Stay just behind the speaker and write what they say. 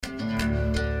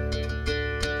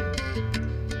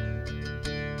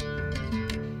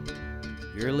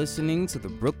You're listening to the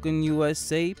Brooklyn,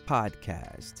 USA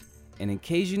podcast, an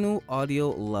occasional audio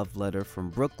love letter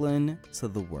from Brooklyn to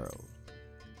the world.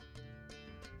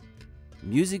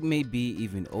 Music may be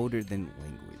even older than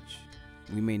language.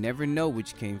 We may never know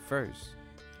which came first,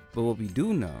 but what we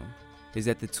do know is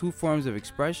that the two forms of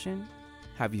expression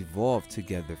have evolved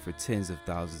together for tens of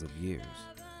thousands of years.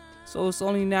 So it's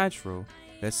only natural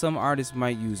that some artists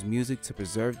might use music to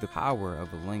preserve the power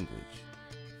of a language.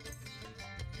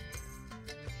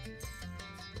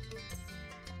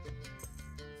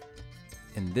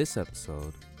 In this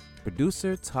episode,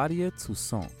 producer Tadia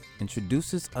Toussaint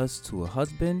introduces us to a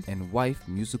husband and wife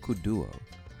musical duo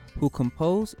who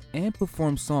compose and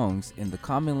perform songs in the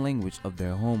common language of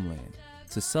their homeland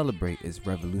to celebrate its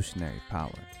revolutionary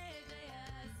power.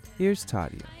 Here's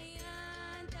Tadia.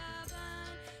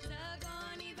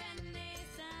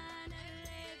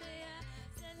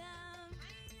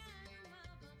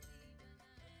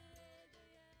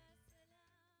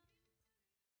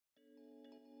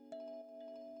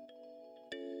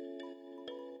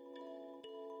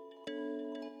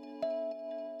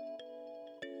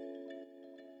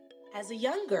 As a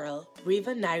young girl,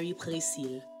 Riva Nairi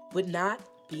Précile would not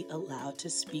be allowed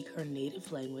to speak her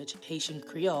native language, Haitian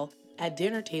Creole, at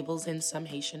dinner tables in some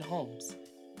Haitian homes.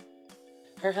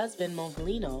 Her husband,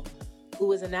 Monvelino, who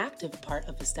was an active part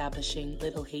of establishing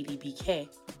Little Haiti BK,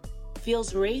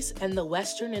 feels race and the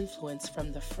Western influence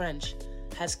from the French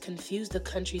has confused the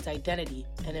country's identity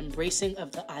and embracing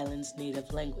of the island's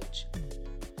native language.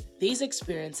 These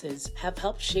experiences have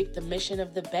helped shape the mission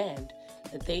of the band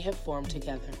that they have formed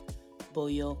together,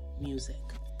 Boyo Music.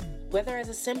 Whether as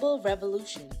a symbol of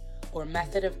revolution or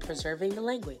method of preserving the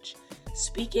language,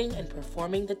 speaking and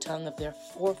performing the tongue of their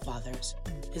forefathers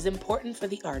is important for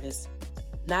the artists,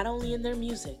 not only in their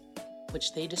music,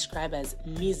 which they describe as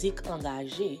musique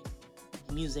engagée,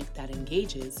 music that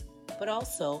engages, but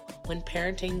also when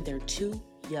parenting their two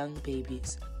young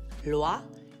babies, Loa,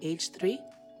 age 3,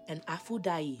 and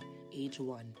Afudai, age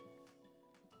 1.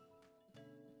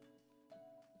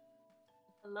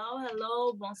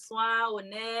 Hello, bonsoir,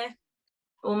 honneur.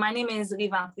 Well, my name is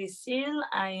Riva Précile.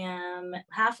 I am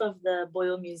half of the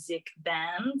Boyo Music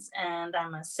band, and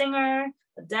I'm a singer,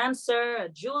 a dancer, a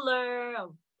jeweler,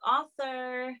 an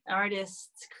author,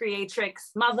 artist,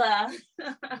 creatrix, mother.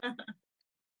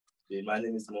 My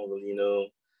name is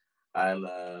Monvelino. I'm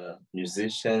a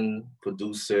musician,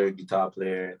 producer, guitar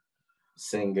player,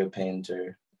 singer,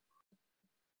 painter.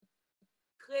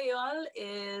 Creole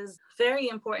is very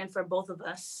important for both of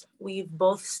us. We've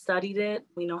both studied it.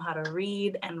 We know how to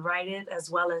read and write it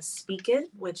as well as speak it,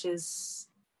 which is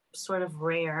sort of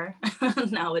rare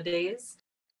nowadays.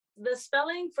 The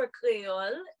spelling for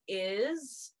Creole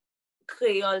is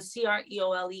Creole,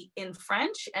 C-R-E-O-L-E in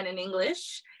French and in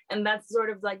English. And that's sort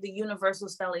of like the universal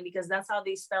spelling because that's how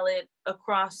they spell it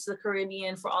across the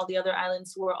Caribbean for all the other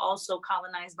islands who are also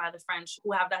colonized by the French,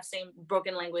 who have that same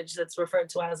broken language that's referred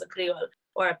to as a Creole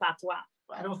or a patois.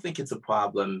 I don't think it's a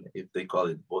problem if they call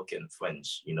it broken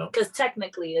French, Because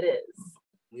technically it is.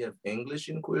 We have English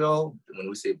in Creole when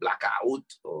we say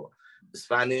blackout, or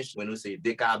Spanish when we say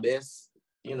décabes.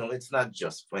 It's not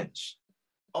just French.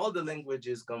 All the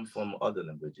languages come from other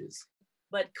languages.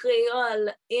 But Creole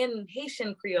in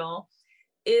Haitian Creole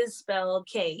is spelled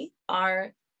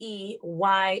K-R-E-Y-O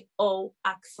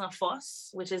accent fausse,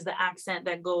 which is the accent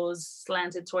that goes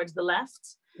slanted towards the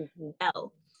left,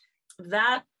 L.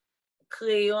 That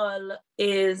Creole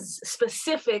is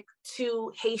specific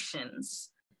to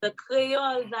Haitians. The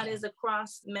Creole that is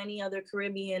across many other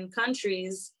Caribbean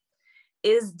countries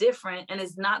is different and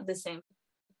is not the same.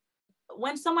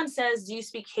 When someone says, do you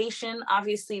speak Haitian?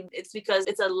 Obviously, it's because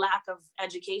it's a lack of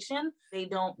education. They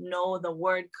don't know the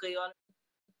word Creole.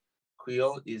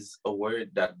 Creole is a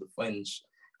word that the French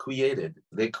created.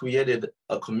 They created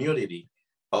a community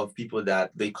of people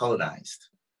that they colonized.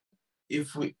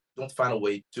 If we don't find a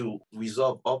way to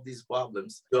resolve all these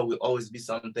problems, there will always be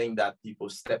something that people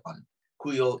step on.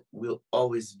 Creole will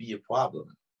always be a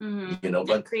problem. But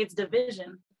it creates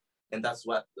division. And that's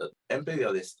what the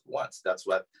imperialist wants. That's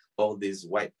what all these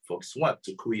white folks want,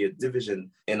 to create division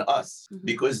in us.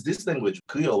 Because this language,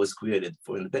 Creole, was created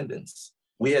for independence.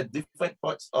 We had different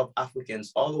parts of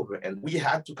Africans all over, and we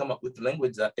had to come up with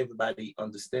language that everybody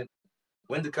understands.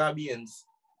 When the Caribbeans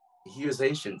hear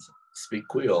Haitians speak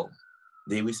Creole,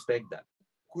 they respect that.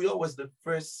 Creole was the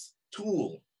first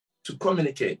tool to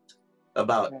communicate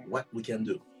about what we can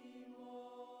do.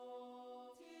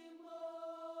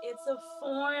 It's a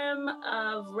form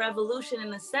of revolution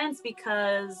in a sense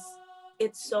because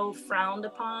it's so frowned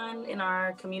upon in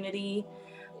our community.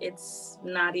 It's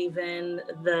not even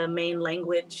the main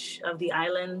language of the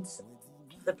island.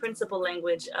 The principal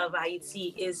language of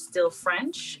Haiti is still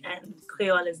French, and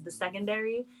Creole is the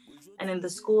secondary. And in the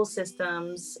school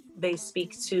systems, they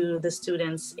speak to the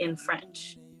students in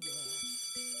French.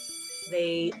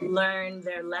 They learn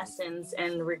their lessons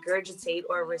and regurgitate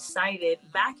or recite it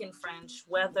back in French,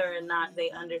 whether or not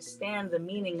they understand the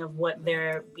meaning of what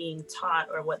they're being taught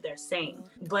or what they're saying.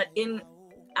 But in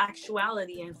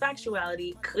actuality and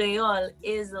factuality, Creole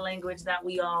is the language that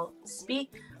we all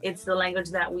speak. It's the language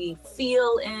that we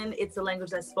feel in. It's the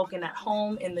language that's spoken at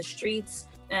home, in the streets.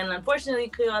 And unfortunately,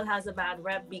 Creole has a bad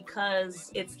rep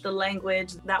because it's the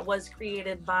language that was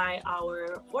created by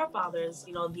our forefathers,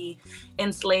 you know, the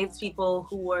enslaved people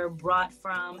who were brought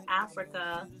from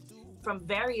Africa, from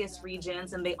various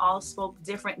regions, and they all spoke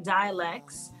different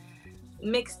dialects,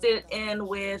 mixed it in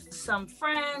with some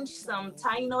French, some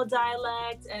Taino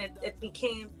dialect, and it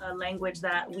became a language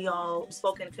that we all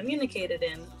spoke and communicated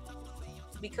in.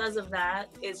 Because of that,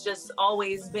 it's just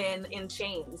always been in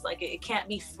chains. Like it can't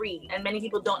be free. And many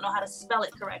people don't know how to spell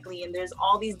it correctly. And there's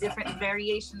all these different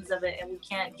variations of it. And we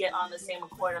can't get on the same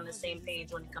accord, on the same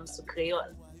page when it comes to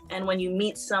Creole. And when you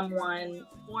meet someone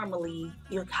formally,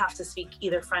 you have to speak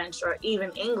either French or even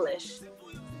English.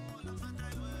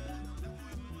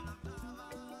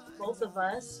 Both of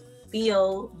us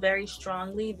feel very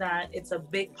strongly that it's a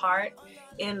big part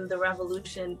in the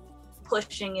revolution,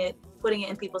 pushing it, putting it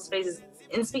in people's faces,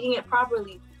 and speaking it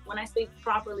properly. When I say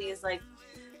properly, it's like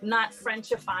not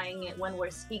Frenchifying it when we're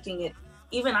speaking it.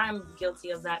 Even I'm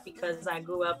guilty of that because I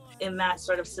grew up in that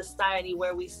sort of society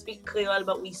where we speak Creole,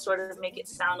 but we sort of make it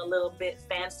sound a little bit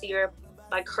fancier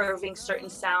by curving certain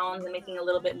sounds and making a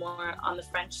little bit more on the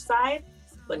French side.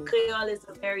 But Creole is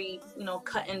a very, you know,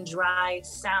 cut and dry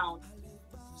sound.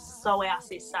 So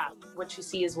what you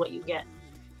see is what you get.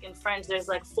 In French, there's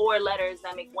like 4 letters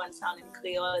that make one sound. In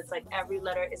Creole, it's like every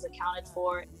letter is accounted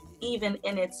for, even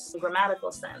in its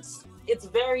grammatical sense. It's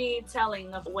very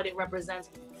telling of what it represents.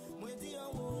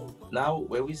 Now,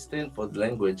 where we stand for the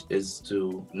language is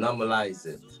to normalize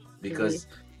it, because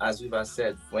as we've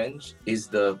said, French is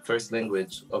the first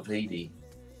language of Haiti,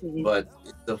 but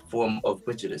it's a form of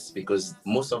prejudice because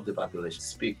most of the population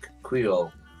speak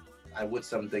Creole. I wrote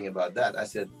something about that. I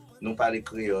said, nous parlons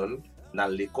créole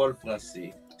dans l'école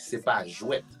française. C'est pas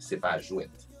jouet, c'est pas jouet.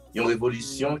 Une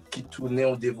révolution qui tournait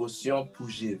en dévotion pour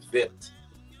Jévette.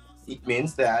 It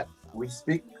means that we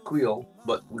speak Creole,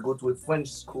 but we go to a French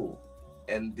school.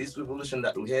 And this revolution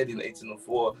that we had in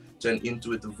 1804 turned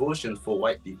into a devotion for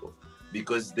white people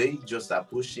because they just are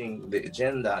pushing the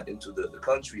agenda into the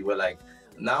country. Where like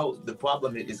now the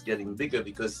problem is getting bigger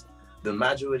because the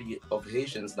majority of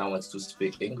Haitians now wants to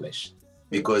speak English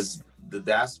because the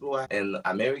diaspora and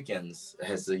Americans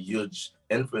has a huge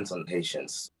influence on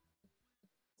Haitians.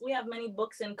 We have many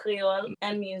books in Creole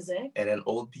and music. And then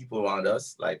old people around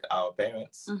us, like our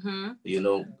parents, you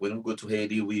know, when we go to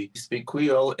Haiti, we speak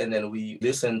Creole and then we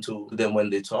listen to them when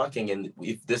they're talking. And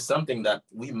if there's something that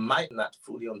we might not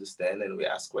fully understand, and we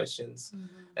ask questions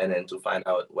and then to find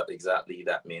out what exactly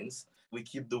that means, we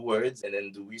keep the words and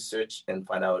then do research and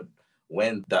find out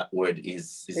when that word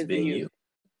is being used.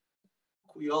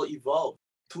 Creole evolved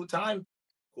 2 times.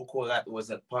 Cocorat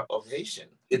wasn't part of Haitian.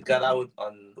 It got out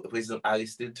on President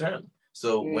Aristide term.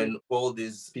 So when all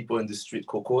these people in the street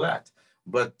cocorat,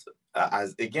 but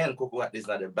as again, cocorat is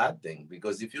not a bad thing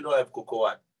because if you don't have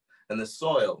cocorat in the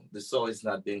soil is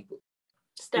not being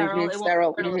sterile.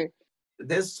 Sterile.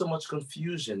 There's so much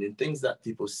confusion in things that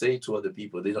people say to other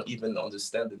people. They don't even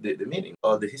understand the meaning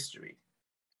or the history.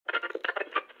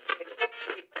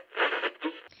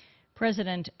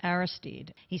 President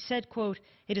Aristide, he said, quote,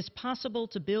 "It is possible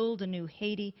to build a new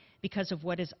Haiti because of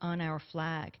what is on our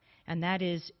flag, and that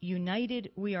is,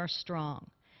 united we are strong."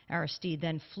 Aristide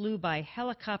then flew by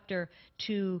helicopter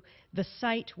to the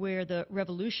site where the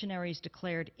revolutionaries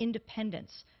declared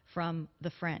independence from the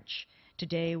French.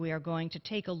 Today we are going to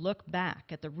take a look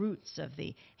back at the roots of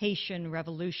the Haitian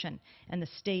Revolution and the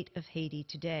state of Haiti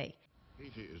today.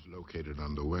 Haiti is located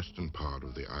on the western part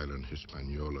of the island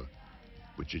Hispaniola,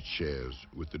 which it shares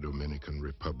with the Dominican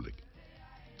Republic.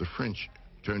 The French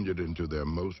turned it into their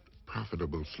most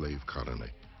profitable slave colony.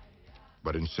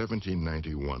 But in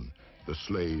 1791, the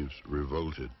slaves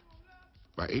revolted.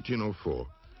 By 1804,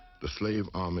 the slave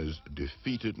armies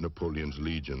defeated Napoleon's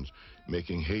legions,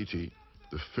 making Haiti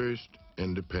the first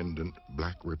independent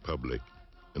black republic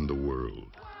in the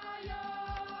world.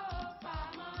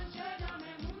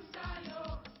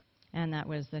 And that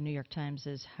was the New York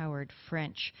Times' Howard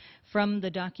French from the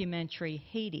documentary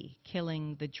Haiti,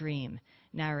 Killing the Dream,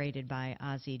 narrated by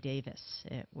Ozzie Davis.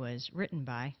 It was written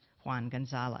by Juan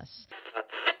Gonzalez.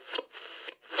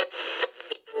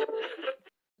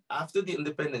 After the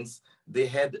independence, they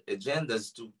had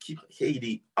agendas to keep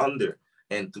Haiti under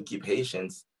and to keep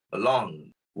Haitians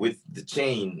along with the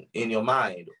chain in your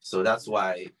mind. So that's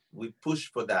why we push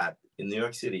for that in New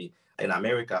York City, in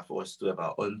America, for us to have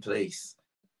our own place.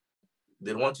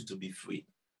 They want you to be free.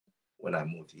 When I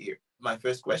moved here, my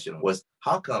first question was,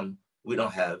 how come we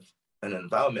don't have an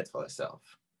environment for ourselves?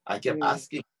 I kept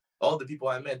asking all the people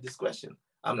I met this question.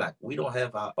 I'm like, we don't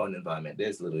have our own environment.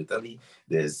 There's Little Italy,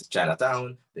 there's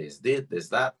Chinatown, there's this, there's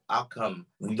that. How come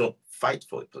we don't fight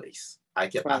for a place? I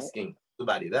kept asking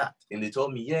everybody that. And they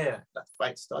told me, yeah, that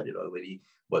fight started already,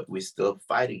 but we're still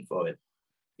fighting for it.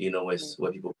 You know, as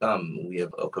when people come, we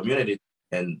have a community.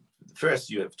 And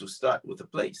first, you have to start with a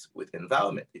place, with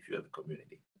environment, if you have a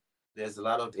community. There's a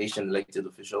lot of Haitian elected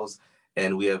officials,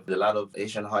 and we have a lot of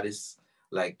Haitian artists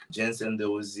like Jensen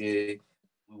Desrosiers.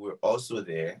 We were also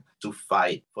there to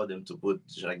fight for them to put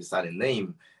Jacques Dessalines'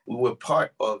 name. We were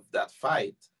part of that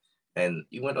fight, and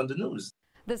it went on the news.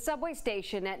 The subway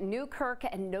station at Newkirk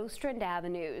and Nostrand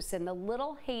Avenues in the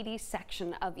Little Haiti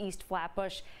section of East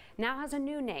Flatbush now has a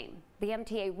new name. The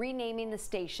MTA renaming the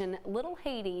station Little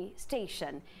Haiti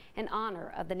Station in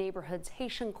honor of the neighborhood's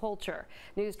Haitian culture.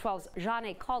 News 12's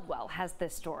Jeanne Caldwell has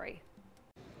this story.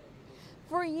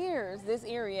 For years, this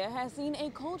area has seen a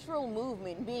cultural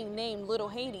movement being named Little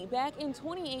Haiti back in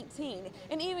 2018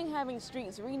 and even having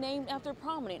streets renamed after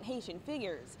prominent Haitian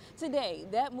figures. Today,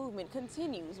 that movement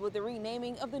continues with the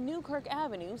renaming of the Newkirk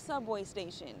Avenue subway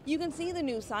station. You can see the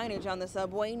new signage on the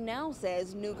subway now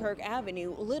says Newkirk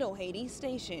Avenue Little Haiti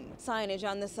Station. Signage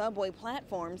on the subway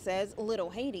platform says Little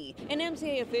Haiti, and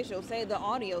MTA officials say the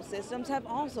audio systems have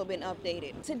also been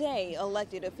updated. Today,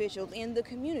 elected officials in the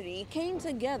community came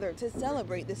together to celebrate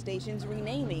the station's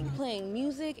renaming, playing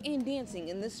music and dancing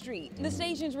in the street. The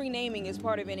station's renaming is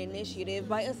part of an initiative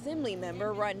by Assembly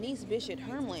member Rodneyce Bishop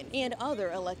Hermlin and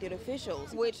other elected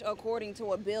officials, which, according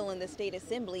to a bill in the State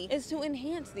Assembly, is to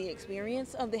enhance the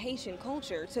experience of the Haitian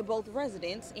culture to both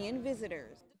residents and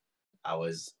visitors. I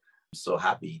was so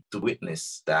happy to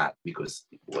witness that because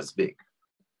it was big.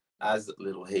 As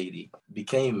Little Haiti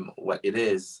became what it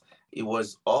is, it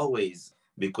was always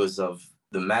because of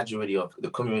the majority of the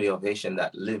community of Haitian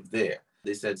that lived there.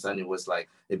 They said Sunny was like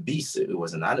a beast, it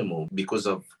was an animal because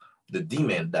of the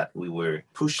demand that we were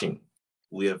pushing.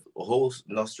 We have a whole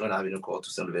Nostrand Avenue called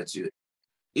Toussaint Louverture.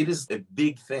 It is a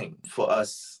big thing for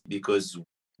us because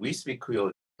we speak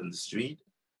Creole in the street.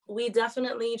 We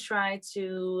definitely try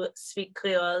to speak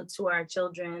Creole to our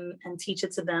children and teach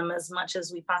it to them as much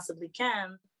as we possibly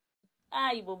can.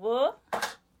 Aye, Bobo.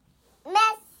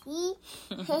 Merci.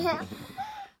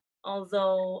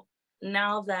 Although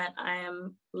now that I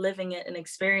am living it and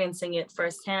experiencing it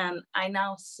firsthand, I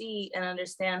now see and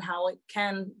understand how it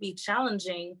can be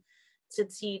challenging to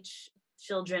teach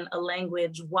children a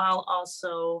language while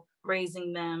also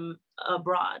raising them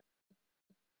abroad.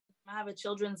 I have a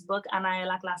children's book,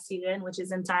 Anaël ak la Sirène, which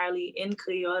is entirely in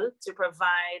Creole to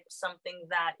provide something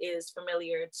that is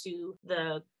familiar to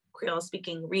the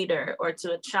Creole-speaking reader or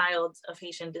to a child of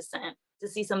Haitian descent, to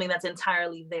see something that's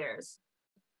entirely theirs.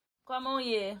 Comment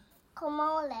est?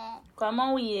 Comment l'est?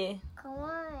 Comment est?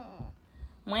 Comment?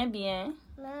 Moins bien.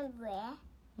 Moins bien.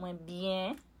 Moins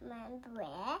bien. Moins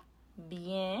bien.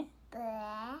 Bien.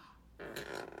 Bien.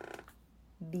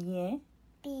 Bien.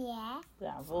 Bien.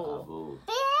 Bravo.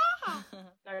 Bien.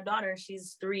 Our daughter,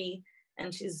 she's 3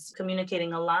 and she's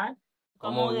communicating a lot.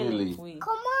 Comment really? Comment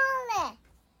l'est?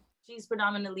 She's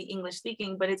predominantly English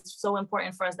speaking, but it's so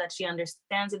important for us that she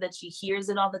understands it, that she hears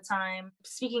it all the time,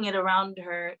 speaking it around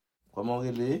her. Comment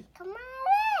really? Comment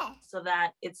l'est? So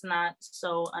that it's not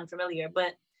so unfamiliar.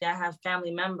 But I have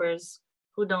family members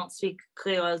who don't speak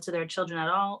Creole to their children at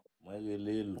all. Moi,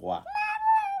 relais loi.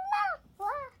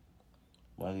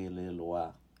 Moi, relais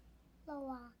loi.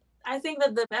 I think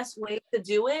that the best way to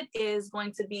do it is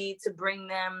going to be to bring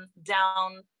them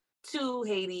down to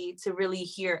Haiti to really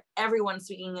hear everyone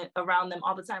speaking it around them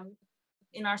all the time.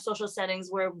 In our social settings,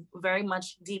 we're very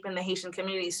much deep in the Haitian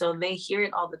community, so they hear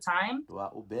it all the time.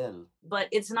 But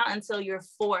it's not until you're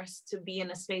forced to be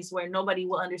in a space where nobody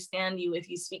will understand you if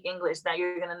you speak English that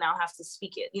you're going to now have to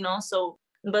speak it, you know? So,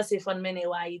 c'est fun mene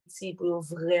wa Haiti pour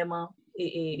vraiment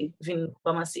vin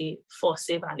commencer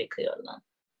forcer parler créole là.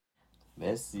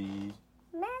 Merci.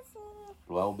 Merci.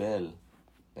 Loi ou belle.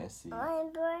 Merci.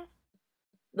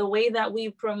 The way that we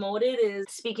promote it is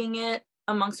speaking it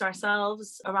amongst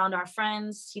ourselves, around our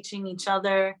friends, teaching each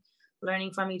other,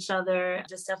 learning from each other,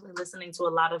 just definitely listening to a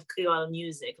lot of Creole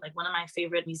music. Like one of my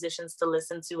favorite musicians to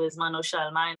listen to is Mano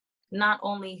Charlemagne. Not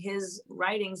only his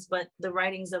writings, but the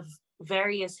writings of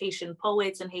various Haitian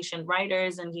poets and Haitian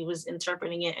writers, and he was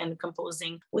interpreting it and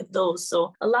composing with those.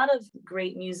 So a lot of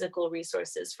great musical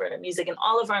resources for music, and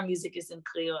all of our music is in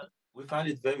Creole. We find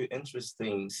it very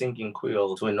interesting singing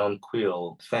Creole to a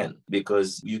non-Creole fan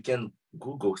because you can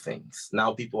Google things.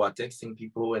 Now people are texting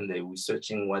people and they're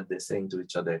researching what they're saying to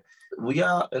each other. We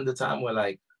are in the time where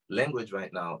like language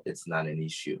right now, it's not an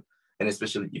issue. And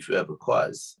especially if you have a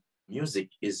cause, music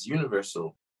is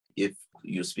universal. If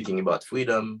you're speaking about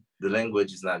freedom, the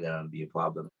language is not gonna be a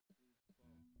problem.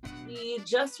 We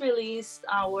just released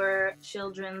our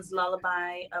children's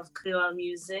lullaby of Creole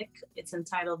music. It's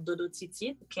entitled Dodo Titi.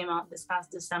 It came out this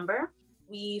past December.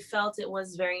 We felt it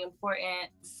was very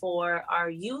important for our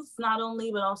youth, not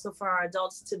only, but also for our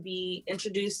adults to be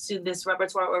introduced to this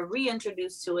repertoire or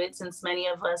reintroduced to it, since many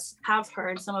of us have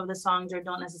heard some of the songs or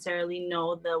don't necessarily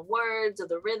know the words or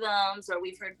the rhythms, or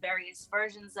we've heard various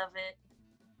versions of it.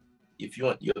 If you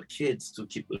want your kids to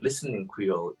keep listening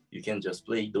Creole, you can just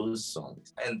play those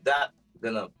songs. And that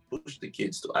gonna push the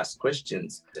kids to ask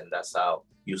questions. And that's how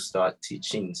you start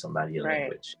teaching somebody a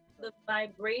language. The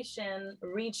vibration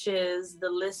reaches the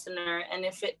listener, and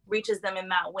if it reaches them in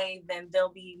that way, then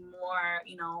they'll be more,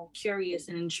 curious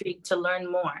and intrigued to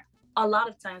learn more. A lot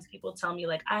of times people tell me,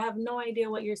 like, I have no idea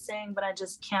what you're saying, but I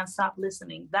just can't stop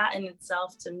listening. That in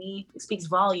itself, to me, speaks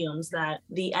volumes that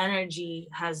the energy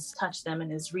has touched them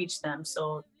and has reached them.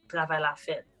 So, travail à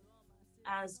fait.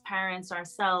 As parents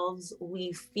ourselves,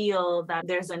 we feel that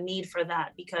there's a need for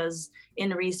that, because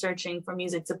in researching for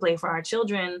music to play for our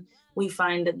children, we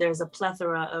find that there's a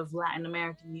plethora of Latin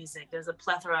American music. There's a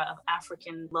plethora of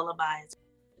African lullabies.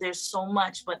 There's so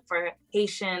much, but for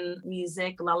Haitian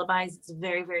music, lullabies, it's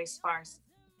very, very sparse.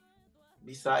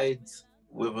 Besides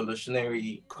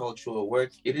revolutionary cultural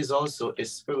work, it is also a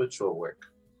spiritual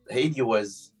work. Haiti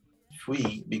was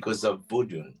free because of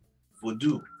voodoo,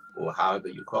 or however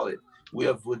you call it. We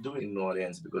have voodoo in New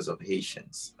Orleans because of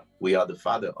Haitians. We are the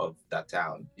father of that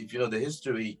town. If you know the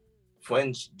history,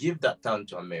 French give that town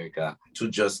to America to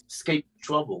just escape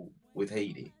trouble with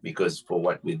Haiti, because for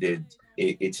what we did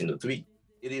in 1803.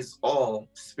 It is all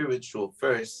spiritual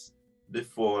first,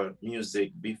 before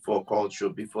music, before culture,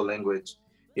 before language.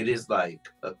 It is like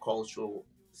a cultural,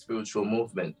 spiritual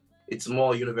movement. It's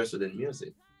more universal than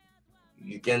music.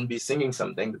 You can be singing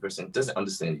something, the person doesn't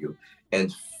understand you,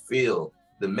 and feel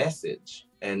the message,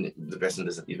 and the person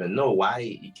doesn't even know why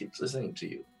he keeps listening to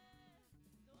you.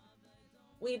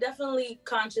 We definitely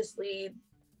consciously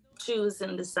choose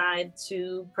and decide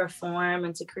to perform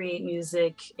and to create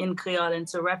music in Creole and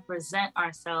to represent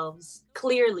ourselves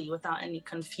clearly without any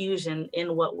confusion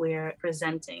in what we're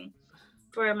presenting.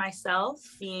 For myself,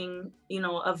 being,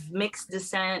 of mixed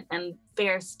descent and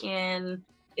fair skin,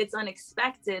 it's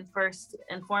unexpected first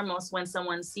and foremost when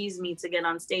someone sees me to get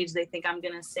on stage. They think I'm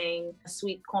gonna sing a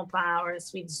sweet compas or a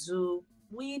sweet zouk.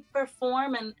 We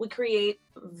perform and we create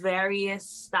various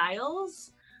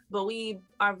styles, but we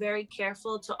are very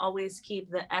careful to always keep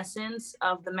the essence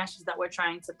of the message that we're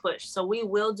trying to push. So we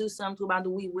will do some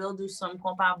troubadour, we will do some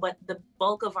compas, but the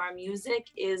bulk of our music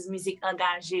is musique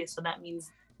engagée. So that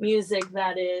means music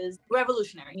that is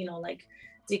revolutionary, like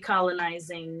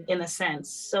decolonizing in a sense.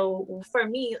 So for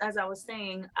me, as I was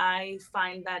saying, I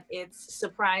find that it's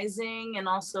surprising and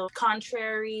also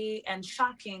contrary and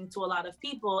shocking to a lot of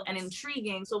people and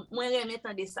intriguing. So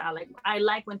I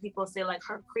like when people say like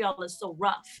her Creole is so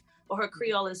rough or her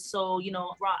Creole is so,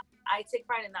 raw. I take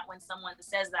pride in that when someone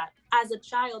says that. As a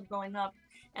child growing up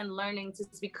and learning to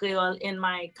speak Creole in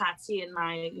my quartier, in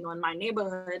my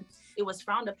neighborhood, it was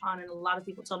frowned upon. And a lot of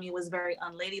people told me it was very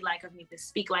unladylike of me to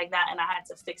speak like that. And I had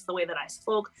to fix the way that I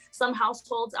spoke. Some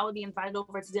households, I would be invited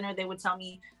over to dinner. They would tell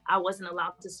me I wasn't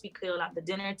allowed to speak Creole at the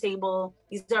dinner table.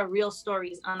 These are real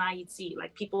stories on IET,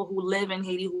 like people who live in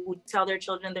Haiti who tell their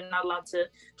children they're not allowed to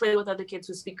play with other kids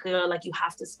who speak Creole, like you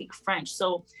have to speak French.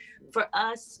 So for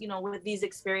us, with these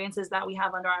experiences that we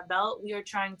have under our belt, we are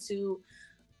trying to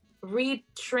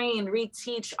retrain,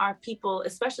 reteach our people,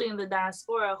 especially in the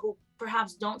diaspora, who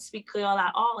perhaps don't speak Creole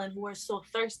at all and who are so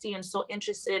thirsty and so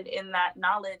interested in that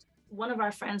knowledge. One of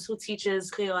our friends who teaches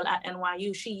Creole at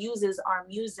NYU, she uses our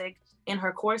music in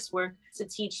her coursework to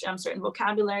teach certain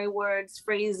vocabulary words,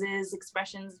 phrases,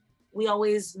 expressions. We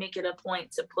always make it a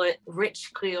point to put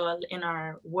rich Creole in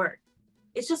our work.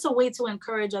 It's just a way to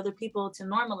encourage other people to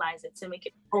normalize it, to make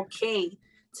it okay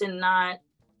to not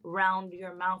round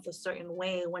your mouth a certain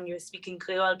way when you're speaking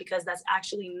Creole, because that's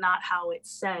actually not how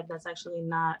it's said. That's actually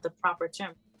not the proper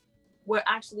term. We're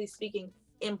actually speaking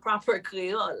improper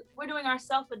Creole. We're doing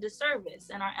ourselves a disservice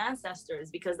and our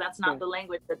ancestors, because that's not the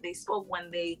language that they spoke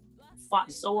when they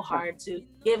fought so hard to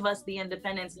give us the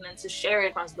independence and then to share it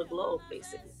across the globe,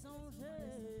 basically.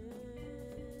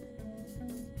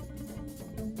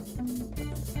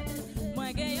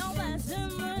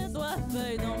 passe-moi trois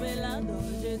feuilles tombées là-dedans,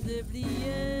 je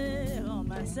dépliais,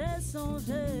 ramassais,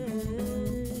 songeais.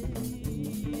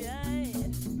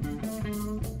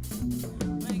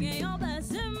 Gagnant,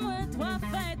 passe-moi trois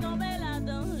feuilles tombées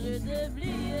là-dedans, je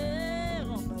dépliais,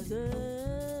 ramassais.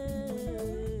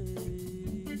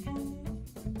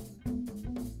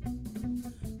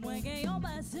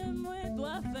 Passe-moi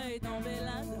trois feuilles tombées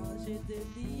là-dedans, j'ai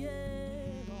déplié,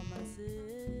 ramassé.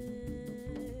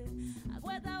 À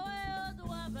quoi t'as ouais,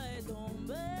 trois feuilles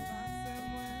tombées,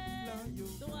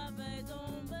 trois feuilles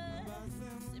tombées.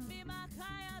 C'est puis ma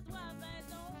caille à trois feuilles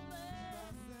tombées,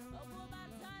 au bout de ma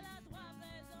taille à trois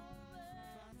feuilles tombées.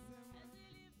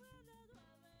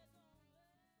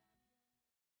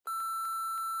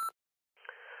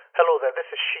 Hello there, this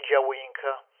is Shija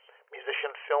Wayinka,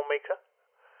 musician, filmmaker.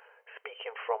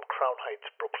 Speaking from Crown Heights,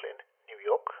 Brooklyn, New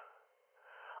York.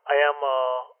 I am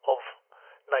of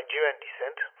Nigerian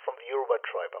descent from the Yoruba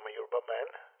tribe. I'm a Yoruba man.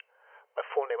 My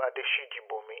full name Adeshiji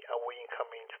Bumi, and Wayinka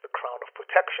means the crown of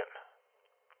protection.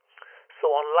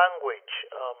 So on language,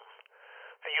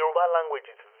 the Yoruba language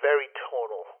is very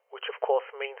tonal, which of course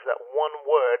means that one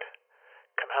word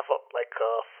can have 4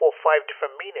 or 5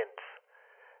 different meanings,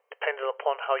 depending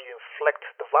upon how you inflect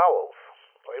the vowels,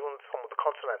 or even some of the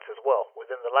consonants as well,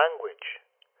 within the language.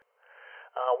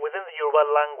 Within the Yoruba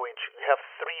language, we have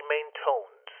 3 main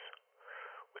tones,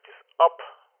 which is up,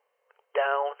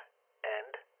 down,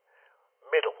 and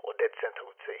middle, or dead center,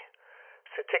 would say.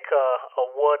 So take a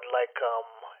word like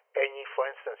enyi, for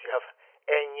instance. You have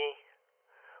enyi,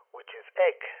 which is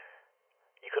egg.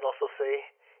 You can also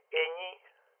say enyi,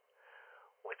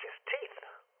 which is teeth.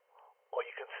 Or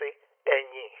you can say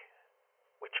enyi,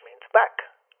 which means back.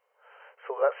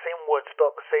 So that same word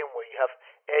spelled the same way. You have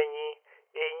enyi,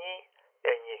 enyi,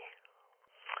 enyi.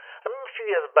 I remember a few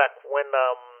years back when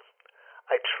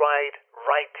I tried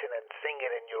writing and singing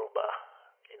in Yoruba.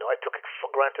 You know, I took it for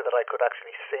granted that I could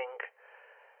actually sing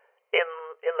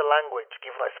in the language,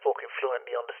 given I spoke it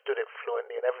fluently, understood it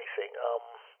fluently, and everything.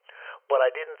 But I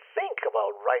didn't think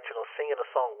about writing or singing a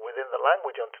song within the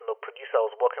language until the producer I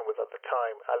was working with at the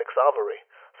time, Alex Avery,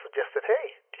 suggested,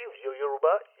 hey, you're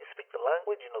Yoruba, you speak the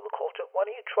language, you know the culture, why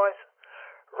don't you try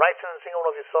writing and singing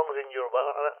one of your songs in Yoruba?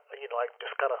 I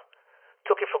just kind of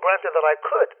took it for granted that I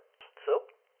could. So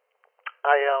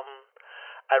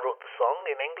I wrote the song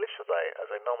in English as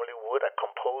I normally would. I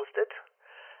composed it,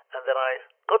 and then I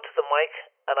got to the mic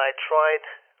and I tried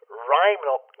rhyming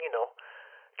up,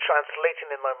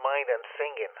 translating in my mind and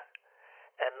singing,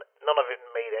 and none of it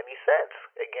made any sense,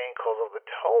 again because of the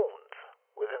tones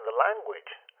within the language.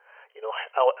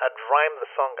 I'd rhymed the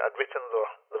song, I'd written the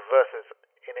verses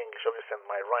in English, obviously, and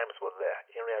my rhymes were there,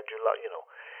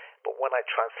 but when I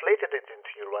translated it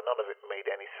into Yoruba, none of it made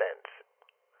any sense.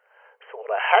 So what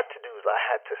I had to do is I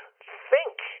had to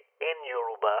think in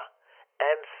Yoruba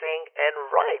and sing and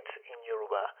write in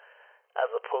Yoruba,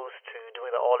 as opposed to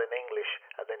doing it all in English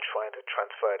and then trying to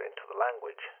transfer it into the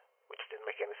language, which didn't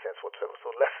make any sense whatsoever.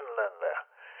 So lesson learned there.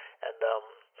 And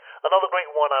another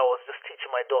great one I was just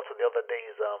teaching my daughter the other day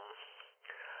is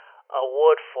a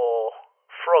word for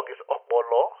frog is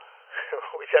opolo,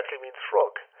 which actually means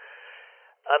frog.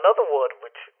 Another word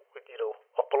which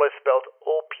opolo is spelled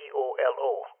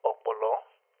O-P-O-L-O, opolo.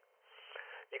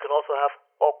 You can also have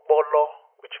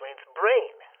opolo, which means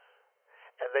brain.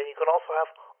 And then you can also have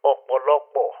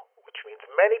opolopo, which means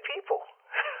many people.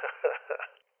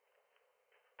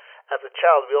 As a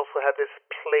child, we also had this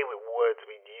play with words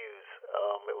we'd use.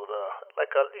 It was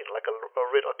like a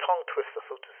tongue twister,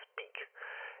 so to speak,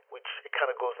 which it kind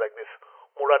of goes like this: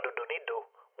 Mura dudu nidu,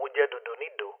 muja dudu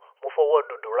nidu, mufawa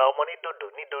dudu, raumani dudu,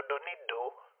 nidudu nidu,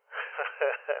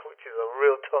 which is a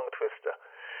real tongue twister.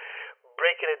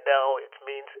 Breaking it down, it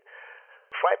means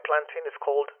fried plantain is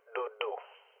called dudu,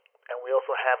 and we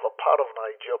also have a part of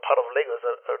Nigeria, part of Lagos,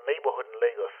 a neighborhood in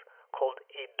Lagos called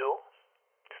Ido.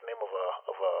 It's the name of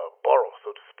a borough,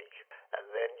 so to speak. And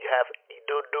then you have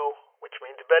Idodo, which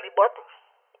means belly button.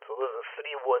 So those are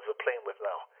 3 words we're playing with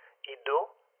now.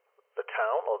 Ido, the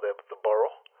town or the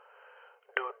borough.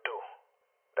 Dodo,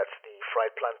 that's the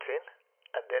fried plantain.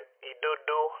 And then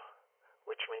Idodo,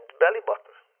 which means belly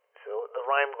button. So the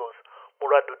rhyme goes: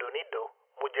 Mura dudu nido,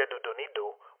 muja dudu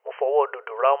nido, mufawo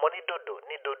dudu, raumani dudu,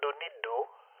 nidudu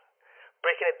nido.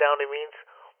 Breaking it down, it means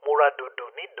Mura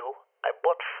dudu nido, I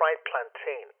bought fried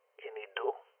plantain in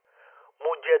Ido.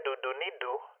 Muja dudu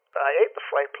nido, I ate the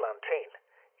fried plantain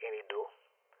in Ido.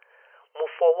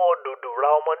 Mufawo dudu,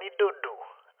 raumani dudu,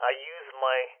 I used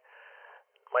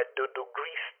my dudu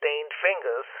grease-stained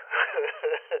fingers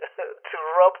to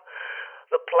rub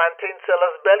the plantain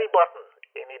seller's belly button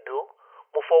in Ido.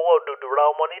 Mufawo dudu,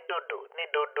 raumani dudu,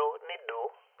 nidudu nidu.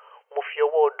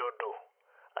 Mufiowo dudu.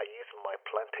 I use my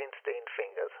plantain-stained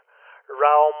fingers.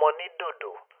 Raomoni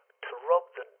dudu. To rub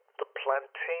the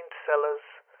plantain seller's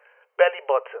belly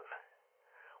button.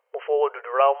 Mufiowo dudu.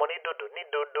 Raomoni dudu. Ni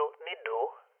dudu. Nidu.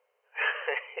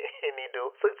 Nidu.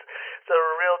 So it's a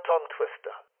real tongue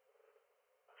twister.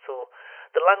 So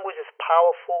the language is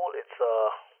powerful. It's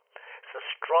a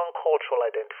strong cultural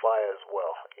identifier as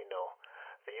well. You know,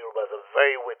 the Yorubas are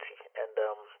very witty, and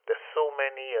there's so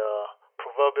many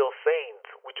proverbial sayings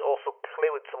which also play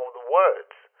with some of the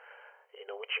words, you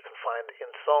know, which you can find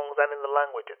in songs and in the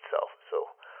language itself. So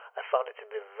I found it to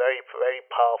be very, very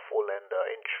powerful and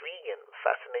intriguing,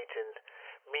 fascinating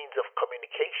means of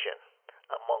communication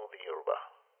among the Yoruba.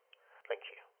 Thank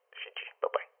you. Shiji.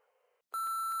 Bye-bye.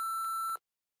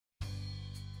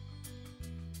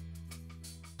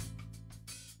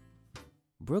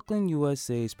 Brooklyn,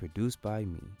 USA is produced by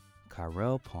me,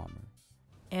 Kyrell Palmer.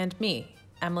 And me,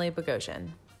 Emily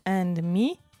Bogosian. And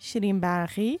me, Shireen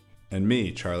Baraghi. And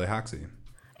me, Charlie Hoxie.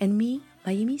 And me,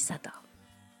 Mayumi Sato.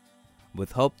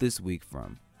 With help this week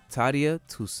from Tadia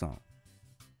Toussaint.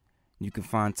 You can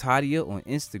find Tadia on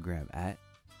Instagram at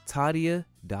tadia._.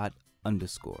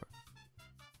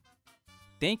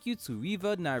 Thank you to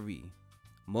Riva Nari,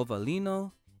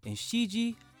 Movalino, and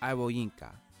Shiji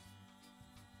Iroyinka.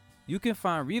 You can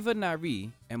find Riva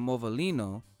Nari and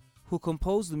Movalino, who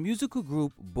composed the musical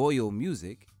group Boyo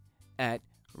Music, at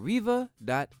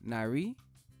riva.nari,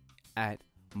 at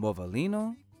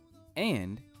Movalino,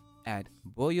 and at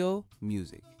Boyo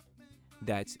Music.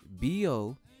 That's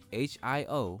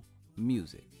BOHIO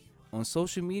Music. On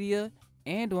social media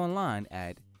and online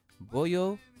at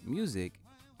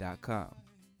boyomusic.com.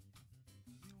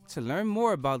 To learn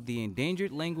more about the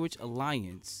Endangered Language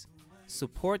Alliance,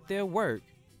 support their work,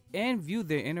 and view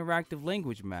their interactive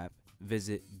language map,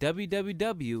 visit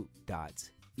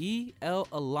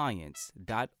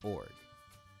www.elalliance.org.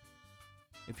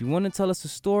 If you want to tell us a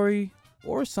story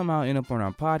or somehow end up on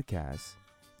our podcast,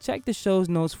 check the show's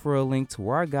notes for a link to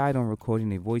our guide on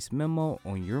recording a voice memo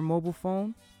on your mobile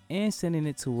phone and sending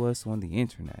it to us on the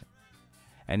internet.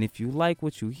 And if you like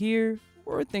what you hear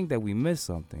or think that we missed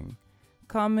something,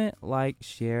 comment, like,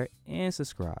 share, and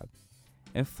subscribe.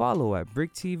 And follow at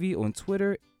Brick TV on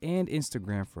Twitter and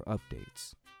Instagram for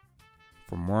updates.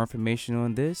 For more information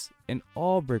on this and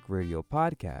all Brick Radio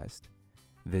podcasts,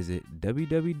 visit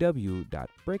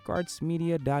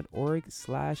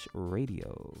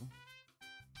www.brickartsmedia.org/radio.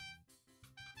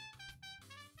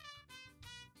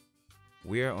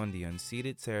 We are on the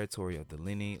unceded territory of the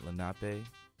Lenni Lenape,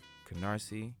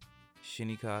 Canarsie,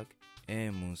 Shinnecock,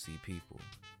 and Munsee people.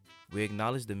 We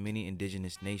acknowledge the many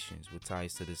indigenous nations with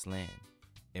ties to this land,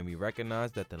 and we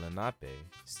recognize that the Lenape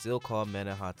still call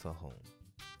Manhattan home.